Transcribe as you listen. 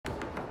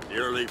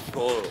Nearly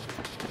full.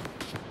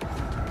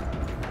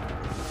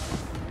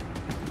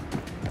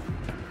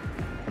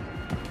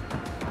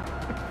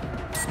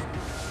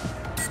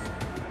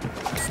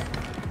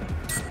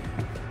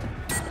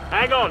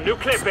 Hang on, new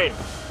clip in.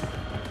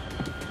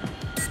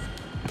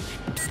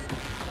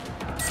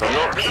 I'm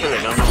not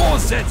killing them. More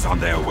Zeds on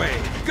their way.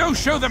 Go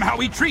show them how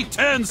we treat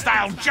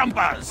turnstile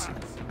jumpers.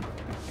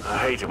 I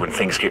hate it when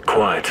things get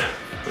quiet.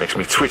 Makes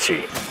me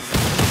twitchy.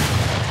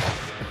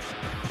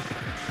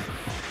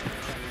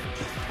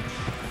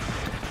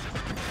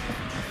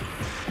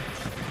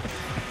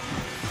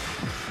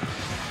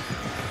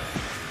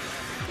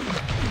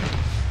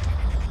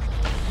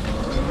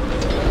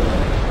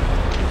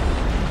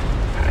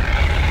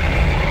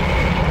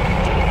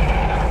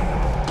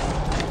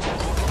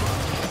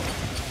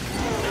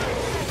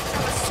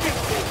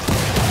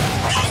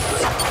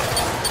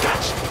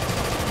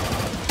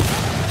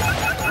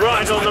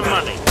 Right on the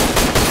money.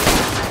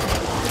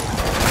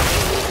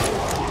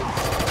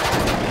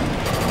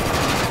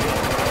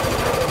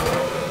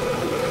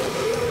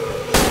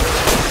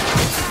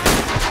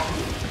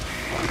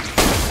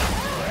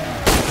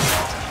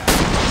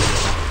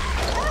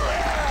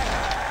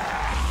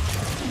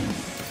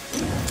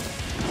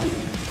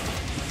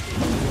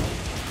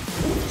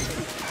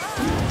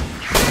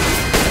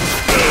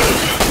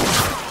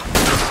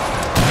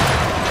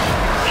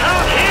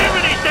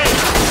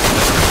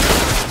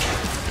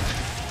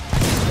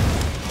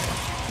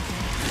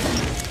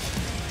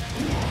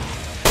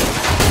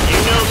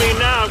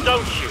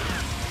 Don't you?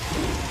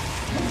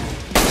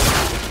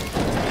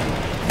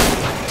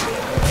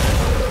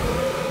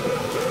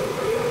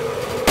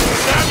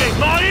 Damn it,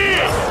 my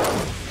ears!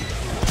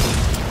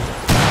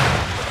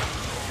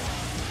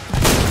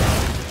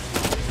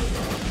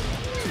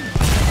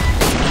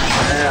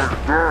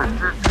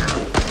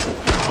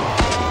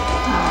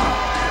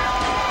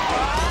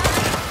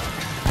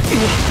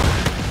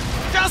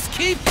 Just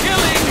keep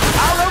killing.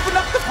 I'll open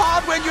up the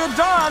pod when you're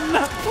done.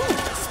 Ooh,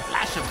 a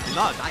splash of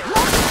blood.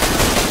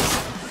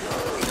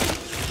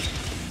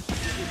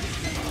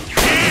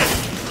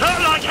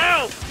 Hurt like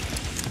hell!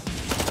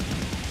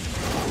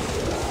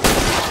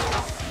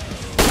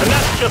 And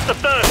that's just the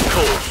first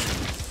course.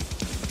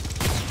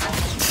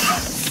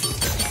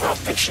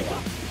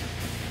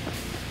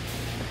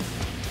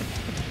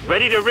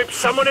 Ready to rip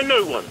someone a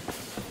new one.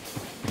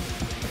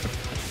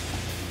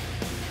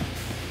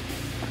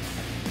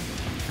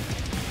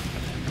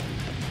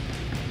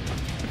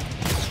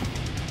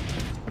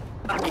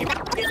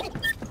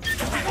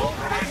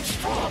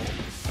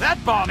 That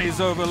Barney's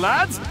over,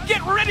 lads.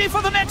 Get ready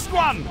for the next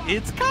one.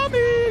 It's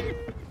coming.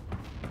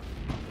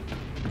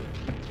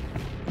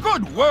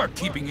 Good work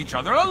keeping each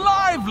other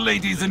alive,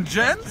 ladies and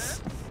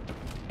gents.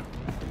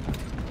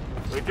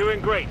 We're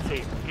doing great,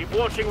 team. Keep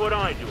watching what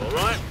I do, all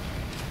right?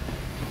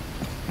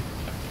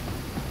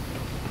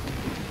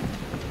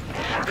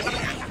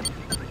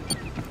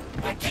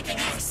 We're kicking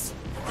ass.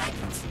 I like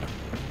it.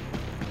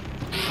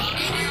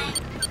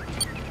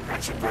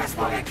 Catch your breath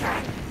while you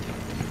can.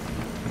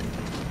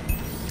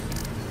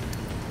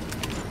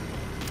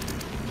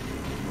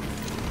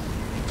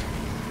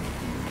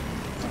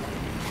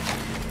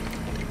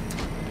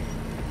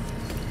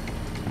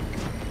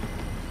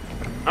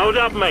 Hold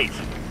up, mate.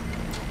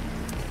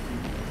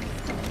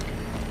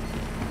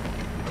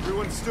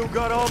 Everyone still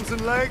got arms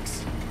and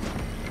legs?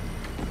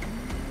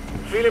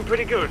 Feeling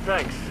pretty good,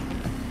 thanks.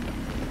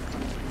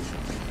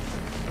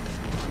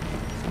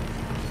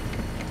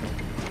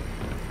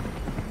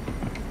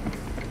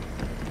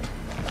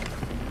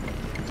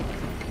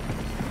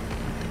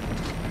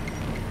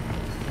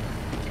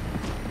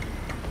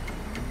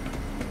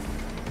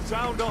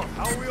 Sound off.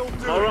 How are we all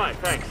doing? All right,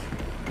 thanks.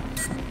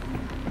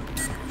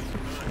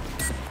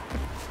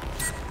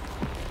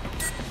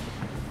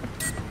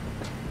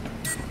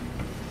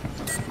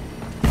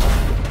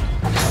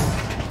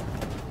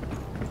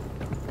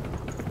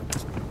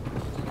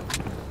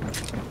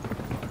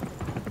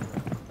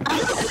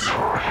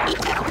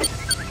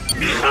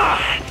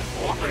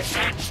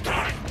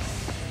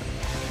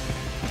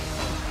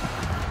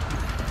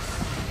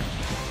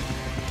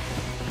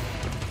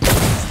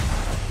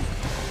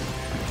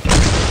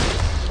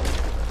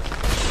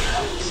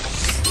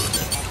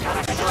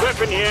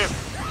 Weapon here.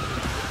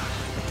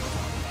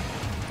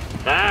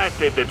 That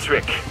did the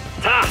trick.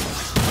 Ta!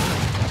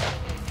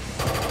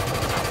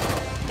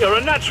 You're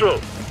a natural.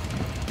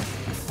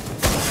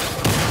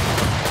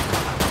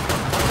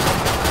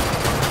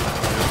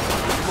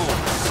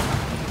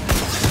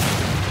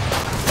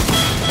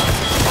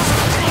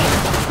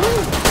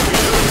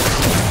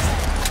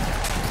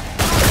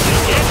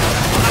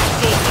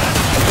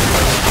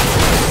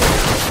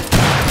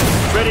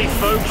 Ready,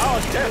 folks?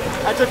 Our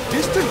death at a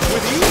distance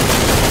with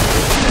ease.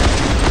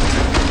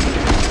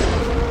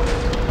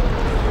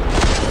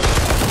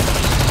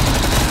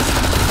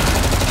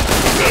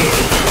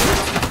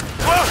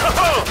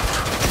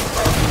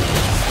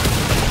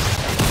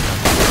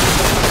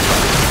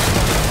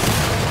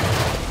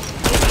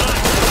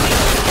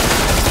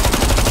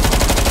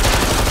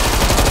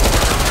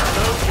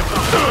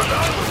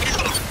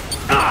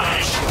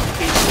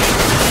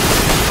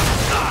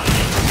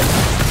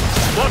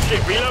 Watch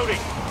it,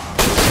 reloading.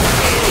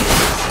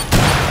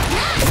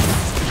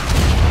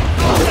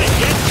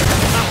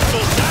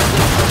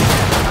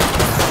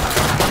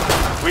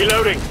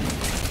 Reloading.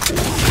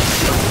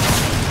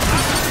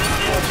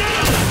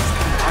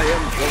 I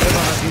am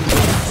forever in the...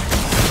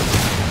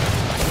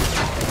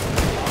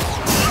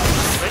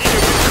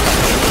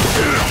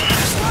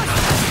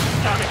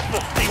 Damn it,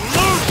 Frosty,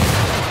 move!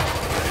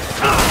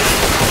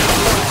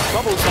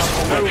 Bubbles up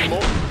a little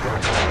more.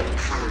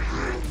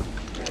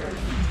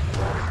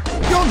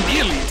 You're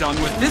nearly done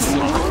with this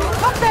lot.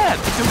 Not bad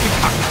until we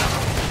cut it.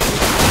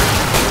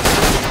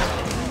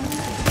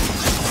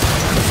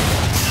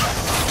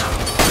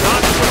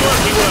 Time for some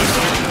worky work.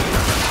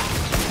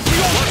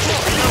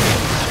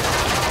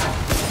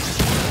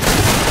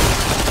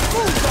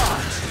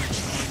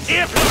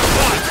 Earplug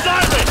fire,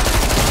 silent!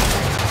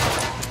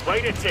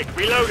 Wait a tick,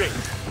 reloading.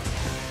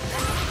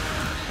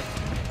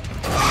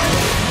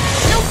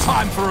 No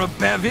time for a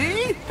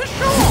bevy.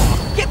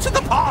 Sure, get to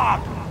the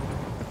park.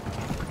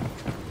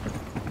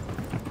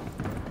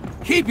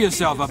 Keep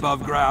yourself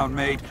above ground,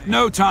 mate.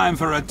 No time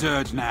for a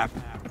dirt nap.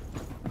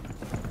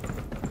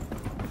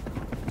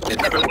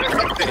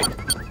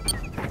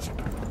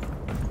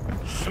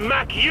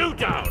 Smack you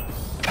down!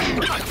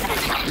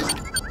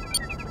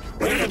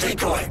 Ready to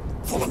decoy.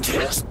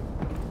 Volunteers?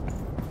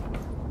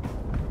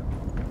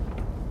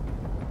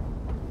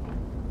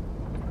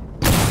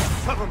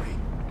 Cover me.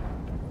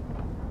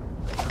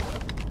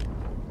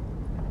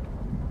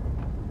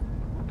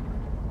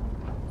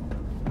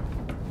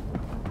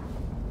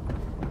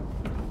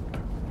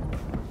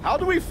 How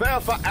do we fare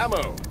for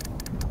ammo?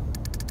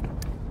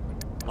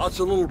 Lots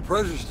of little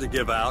presents to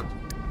give out.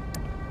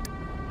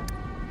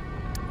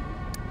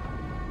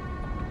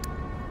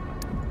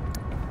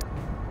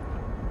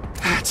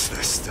 That's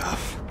the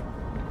stuff.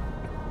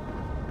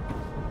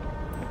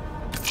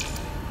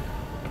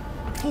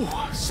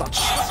 Oh, such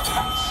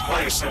suspense.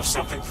 Buy yourself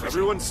something for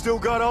Everyone still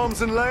got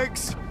arms and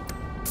legs?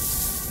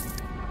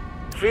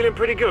 Feeling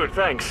pretty good,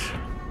 thanks.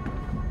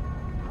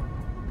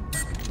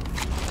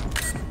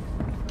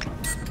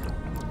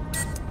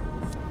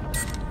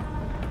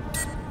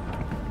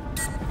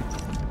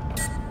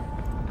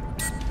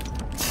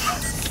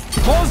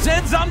 More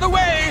Zeds on the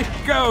way!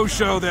 Go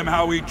show them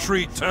how we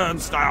treat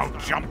turnstile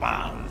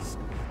jumpers.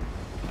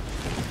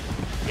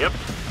 Yep.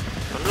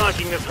 I'm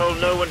liking this whole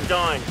no one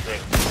dying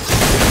thing.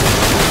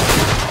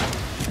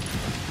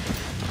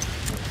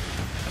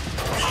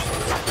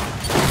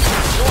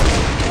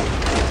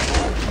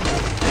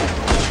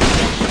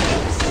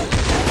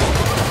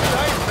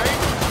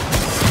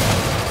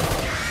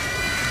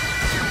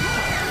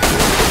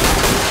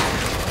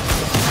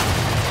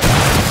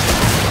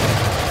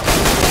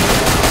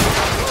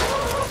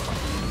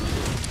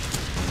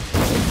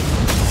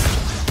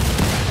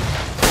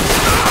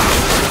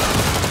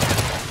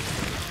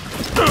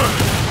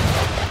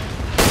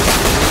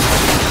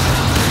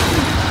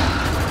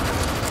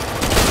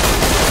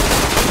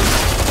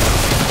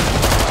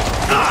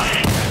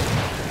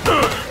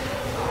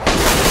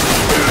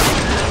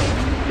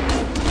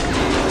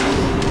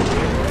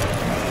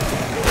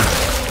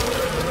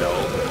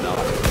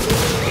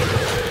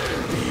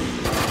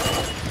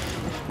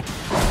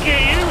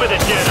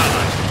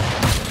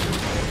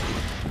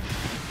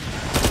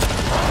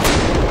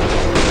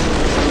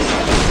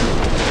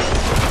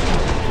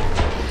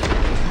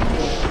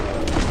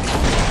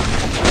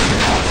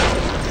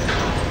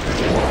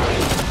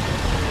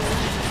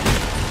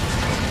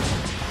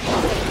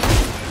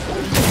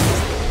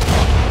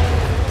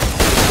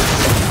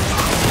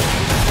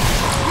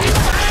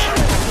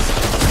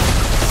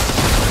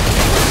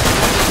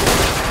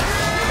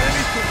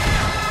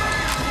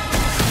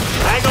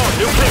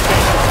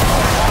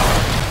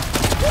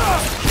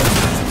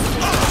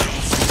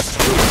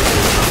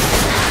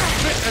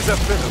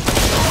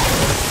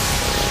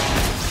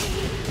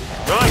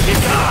 Right, you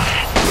die!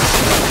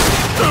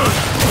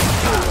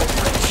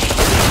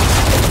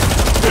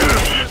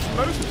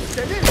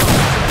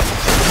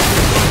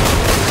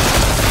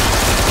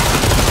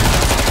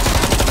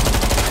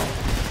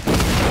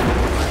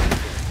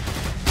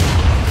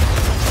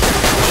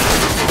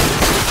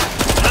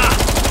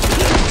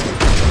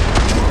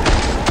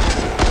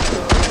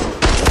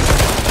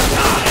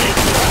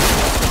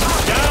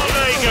 Down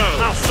they go!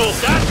 I'll sort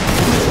that!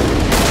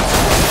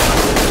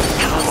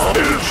 Come on,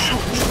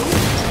 shoot!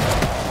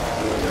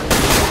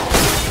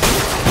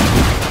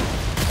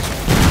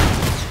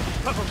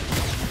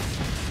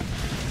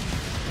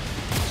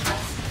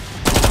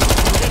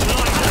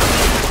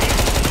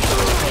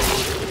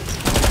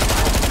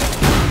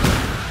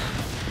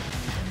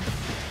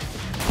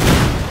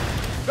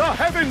 The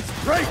heavens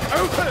break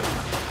open!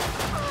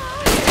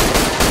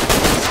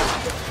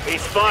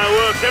 It's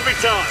fireworks every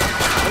time,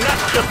 and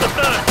that's just the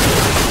first.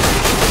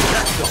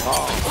 That's the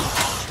heart.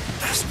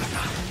 That's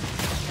enough.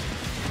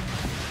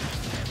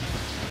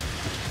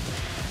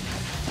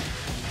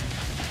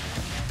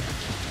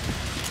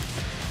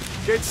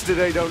 Kids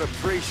today don't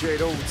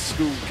appreciate old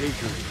school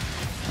geekery.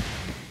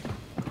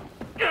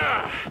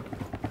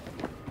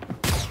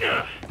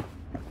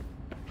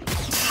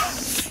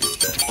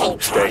 Hold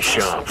Stay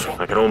sharp.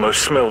 I can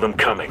almost smell them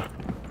coming.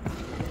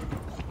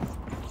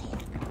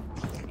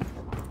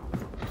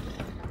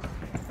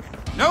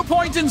 No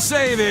point in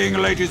saving,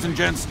 ladies and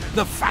gents.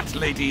 The fat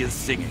lady is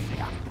singing.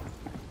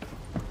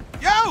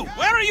 Yo,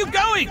 where are you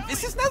going?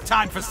 This is no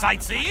time for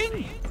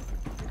sightseeing.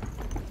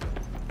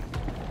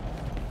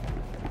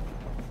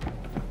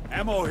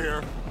 Ammo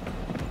here.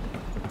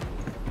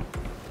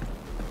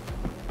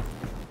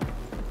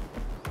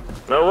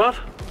 Know what?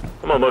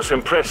 I'm almost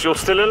impressed you're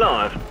still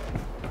alive.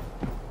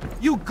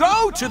 You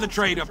go to the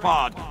trader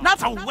pod,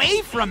 not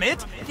away from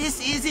it.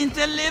 This isn't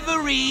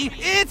delivery,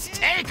 it's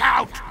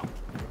takeout.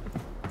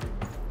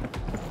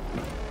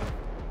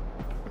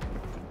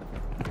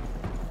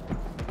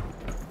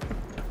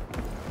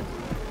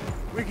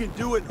 We can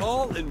do it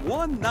all in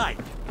one night.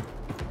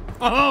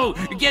 Oh,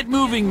 get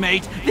moving,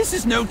 mate. This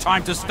is no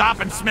time to stop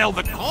and smell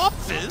the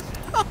corpses.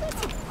 Oh,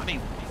 that's so funny.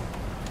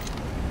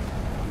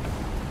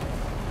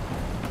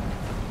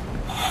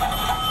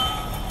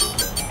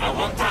 I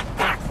want that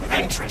back with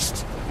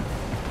interest.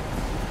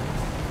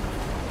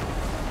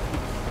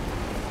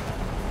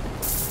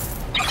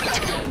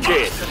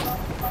 Kid,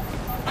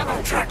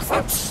 Ammo track,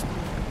 folks.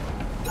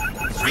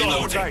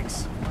 Reloading.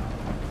 Thanks.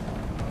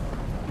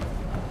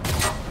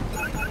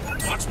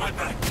 Watch my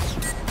back.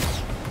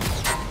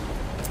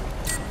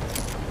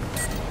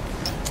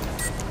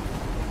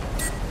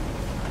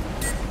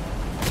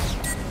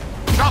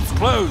 Shop's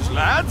closed,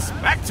 lads.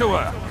 Back to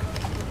work.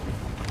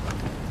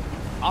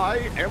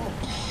 I am...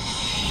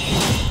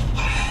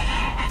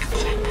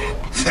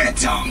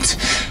 Verdammt!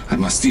 I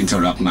must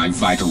interrupt my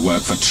vital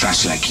work for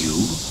trash like you.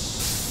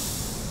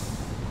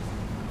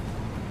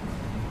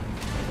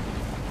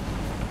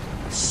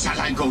 Shall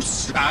I go?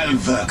 I'll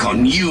work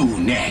on you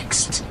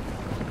next.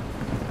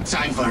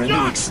 Time for a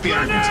new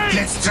experiment.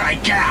 Let's try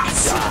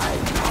gas!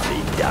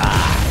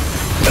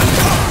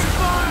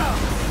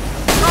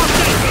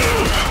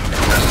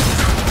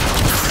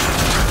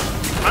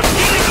 I'm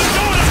getting the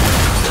order!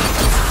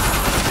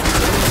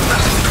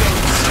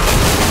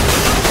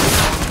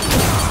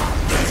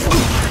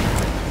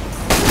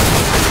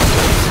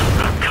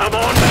 Come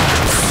on!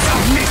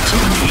 Submit to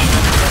me!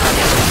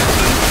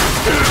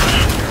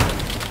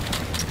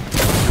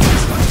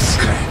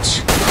 Scratch.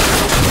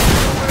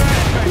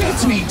 Let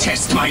me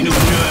test my new nerve.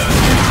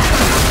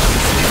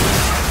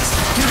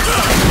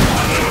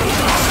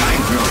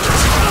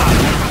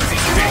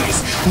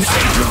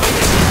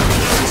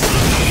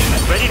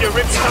 Ready to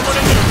rip someone a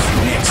new?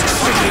 Next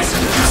phase.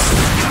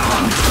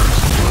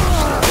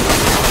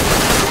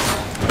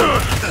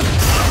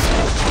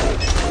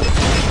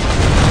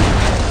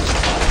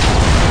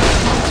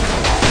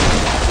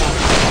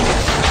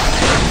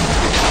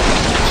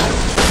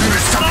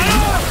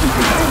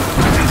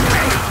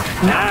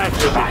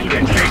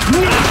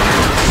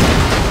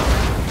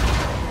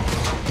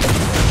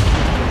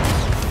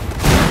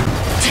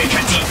 Take a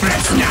deep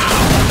breath now.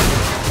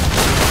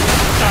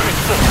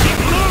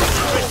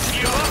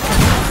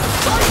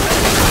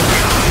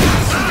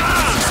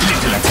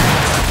 Little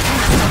attack.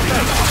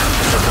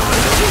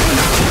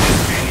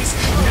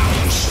 Now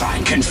you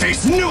shrine can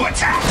face new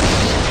attack.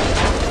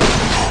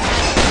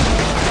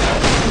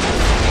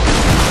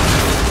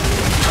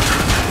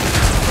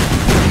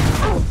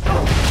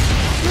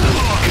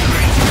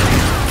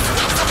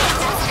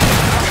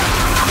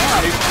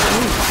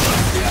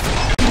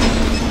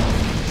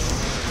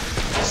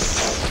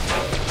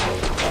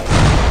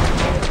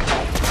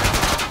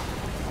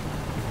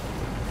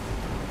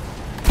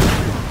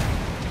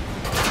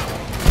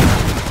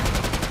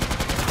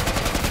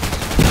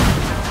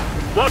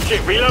 Watch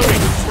it,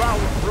 reloading! Swell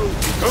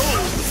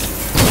through.